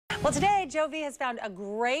Well, today, Joe V has found a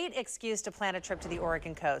great excuse to plan a trip to the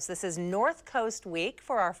Oregon coast. This is North Coast Week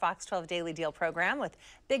for our Fox 12 Daily Deal program with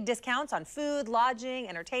big discounts on food, lodging,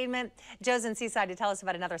 entertainment. Joe's in Seaside to tell us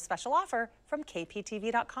about another special offer from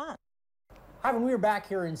KPTV.com. Hi, we are back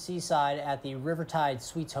here in Seaside at the Rivertide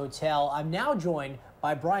Suites Hotel. I'm now joined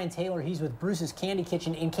by Brian Taylor. He's with Bruce's Candy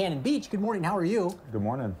Kitchen in Cannon Beach. Good morning. How are you? Good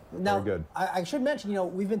morning. Now, very good. I should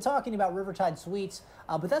mention, we've been talking about Rivertide Suites,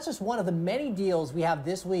 but that's just one of the many deals we have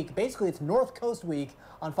this week. Basically, it's North Coast Week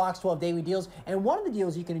on Fox 12 Daily Deals, and one of the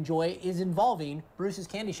deals you can enjoy is involving Bruce's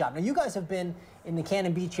Candy Shop. Now, you guys have been in the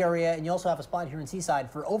Cannon Beach area, and you also have a spot here in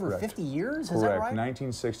Seaside for over 50 years. Correct. Is that right?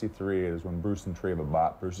 1963 is when Bruce and Treva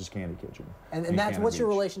bought Bruce's Candy Kitchen. And that's what's your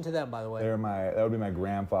relation to them, by the way? That would be my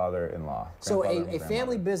grandfather-in-law. So a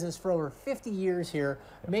family business for over 50 years here,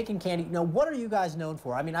 making candy. Now, what are you guys known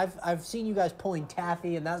for? I mean, I've seen you guys pulling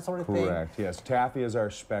taffy and that sort of thing. Correct, yes. Taffy is our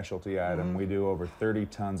specialty item. We do over 30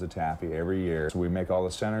 tons of taffy every year. So we make all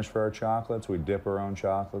the centers for our chocolates. We dip our own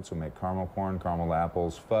chocolates. We make caramel corn, caramel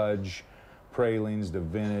apples, fudge, pralines,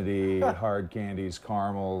 divinity, hard candies,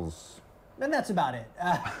 caramels. And that's about it.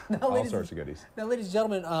 All sorts of goodies. Now, ladies and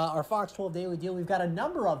gentlemen, our Fox 12 Daily Deal, we've got a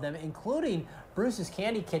number of them, including Bruce's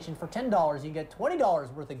Candy Kitchen. For $10, you can get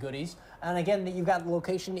 $20 worth of goodies. And again, you've got the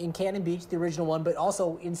location in Cannon Beach, the original one, but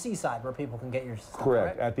also in Seaside, where people can get your stuff.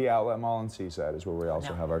 Correct. Right? At the Outlet Mall in Seaside is where we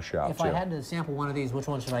also have our shop. If I had to sample one of these, which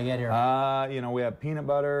one should I get here? We have peanut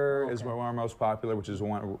butter is one of our most popular, which is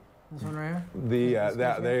one. This one right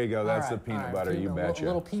here? There you go. That's the peanut butter. You betcha. A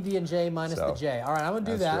little PB&J minus the J. All right, I'm going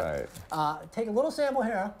to do that. Right. Take a little sample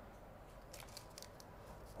here.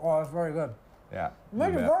 Oh, it's very good. Yeah. It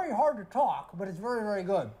makes it very hard to talk, but it's very, very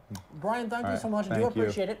good. Brian, thank you so much. I do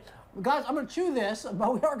appreciate it. Guys, I'm going to chew this,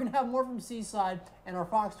 but we are going to have more from Seaside and our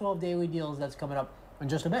Fox 12 Daily Deals that's coming up in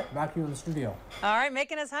just a bit. Back to you in the studio. All right,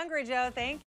 making us hungry, Joe. Thank you.